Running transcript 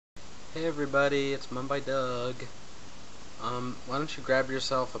Hey everybody, it's mumbaidoug. Why don't you grab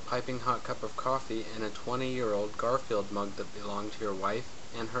yourself a piping hot cup of coffee and a 20-year-old Garfield mug that belonged to your wife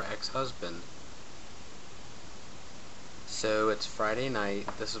and her ex-husband. So it's Friday night.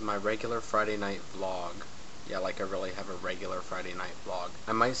 This is my regular Friday night vlog. Yeah, like I really have a regular Friday night vlog.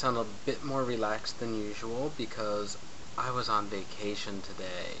 I might sound a bit more relaxed than usual because I was on vacation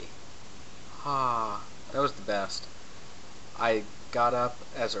today. That was the best. I got up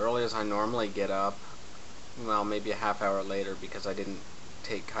as early as I normally get up, well, maybe a half hour later because I didn't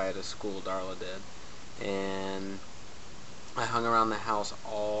take Kaya to school, Darla did, and I hung around the house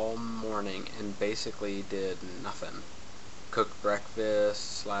all morning and basically did nothing. Cooked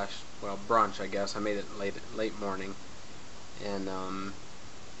breakfast slash, well, brunch, I guess. I made it late morning, and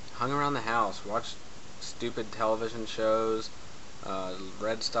hung around the house, watched stupid television shows,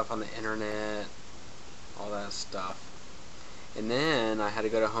 read stuff on the internet, all that stuff. And then I had to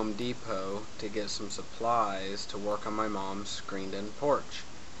go to Home Depot to get some supplies to work on my mom's screened-in porch.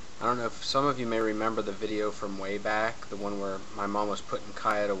 I don't know if some of you may remember the video from way back, the one where my mom was putting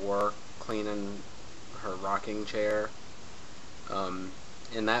Kaya to work, cleaning her rocking chair.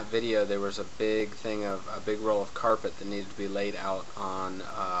 In that video there was a big roll of carpet that needed to be laid out on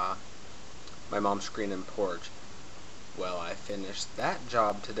my mom's screened-in porch. Well, I finished that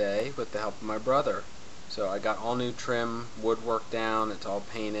job today with the help of my brother. So I got all new trim, woodwork down, it's all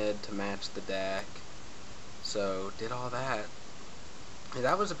painted to match the deck. So did all that. Hey,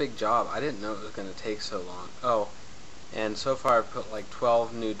 that was a big job. I didn't know it was going to take so long. Oh, and so far I've put like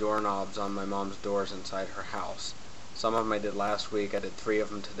 12 new doorknobs on my mom's doors inside her house. Some of them I did last week, I did 3 of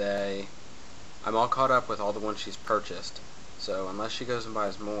them today. I'm all caught up with all the ones she's purchased. So unless she goes and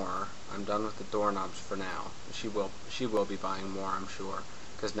buys more, I'm done with the doorknobs for now. She will be buying more, I'm sure,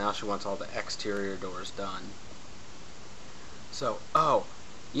 because now she wants all the exterior doors done. So, oh,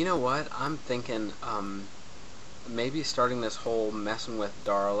 you know what? I'm thinking maybe starting this whole messing with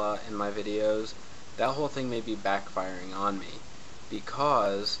Darla in my videos, that whole thing may be backfiring on me,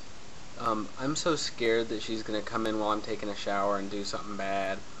 because I'm so scared that she's going to come in while I'm taking a shower and do something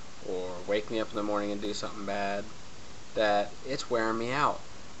bad, or wake me up in the morning and do something bad, that it's wearing me out.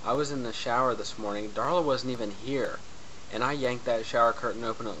 I was in the shower this morning, Darla wasn't even here, and I yanked that shower curtain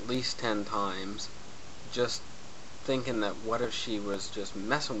open at least 10 times, just thinking that what if she was just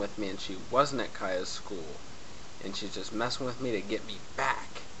messing with me and she wasn't at Kaya's school, and she's just messing with me to get me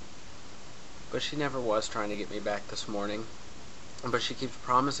back. But she never was trying to get me back this morning. But she keeps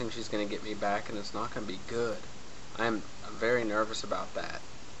promising she's going to get me back, and it's not going to be good. I'm very nervous about that.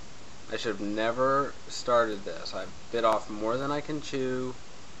 I should have never started this. I've bit off more than I can chew.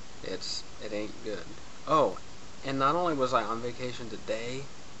 It ain't good. Oh, and not only was I on vacation today,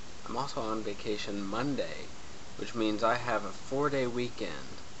 I'm also on vacation Monday, which means I have a 4-day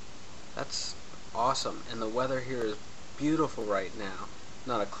weekend. That's awesome, and the weather here is beautiful right now.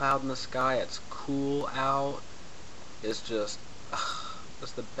 Not a cloud in the sky, it's cool out. It's just,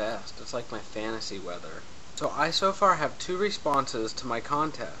 it's the best. It's like my fantasy weather. So I so far have 2 responses to my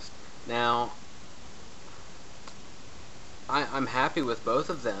contest. Now, I'm happy with both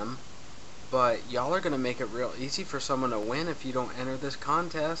of them, but y'all are going to make it real easy for someone to win if you don't enter this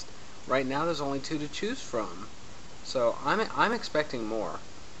contest. Right now there's only 2 to choose from. So I'm expecting more.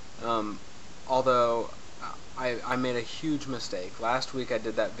 Although I made a huge mistake. Last week I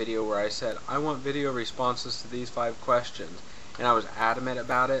did that video where I said, I want video responses to these 5 questions. And I was adamant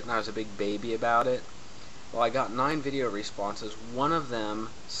about it, and I was a big baby about it. Well, I got 9 video responses. One of them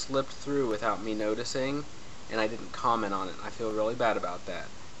slipped through without me noticing, and I didn't comment on it. I feel really bad about that.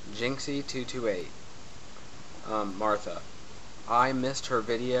 Jinxie228. Martha. I missed her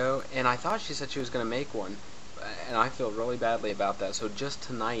video, and I thought she said she was going to make one, and I feel really badly about that. So just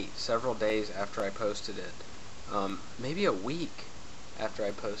tonight, several days after I posted it, maybe a week after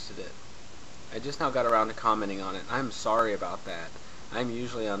I posted it, I just now got around to commenting on it. I'm sorry about that. I'm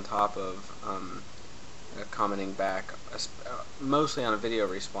usually on top of commenting back, mostly on a video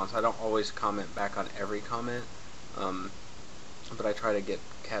response. I don't always comment back on every comment, but I try to get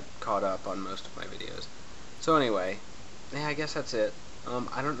caught up on most of my videos. So anyway, yeah, I guess that's it.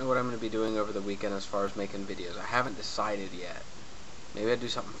 I don't know what I'm going to be doing over the weekend as far as making videos. I haven't decided yet. Maybe I'll do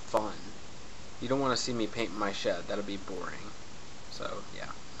something fun. You don't want to see me paint my shed. That'll be boring. So,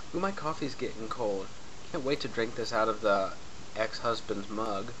 yeah. Ooh, my coffee's getting cold. Can't wait to drink this out of the ex-husband's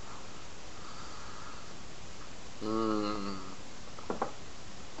mug.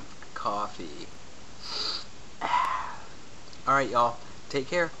 Coffee. Alright, y'all. Take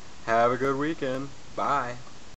care. Have a good weekend. Bye.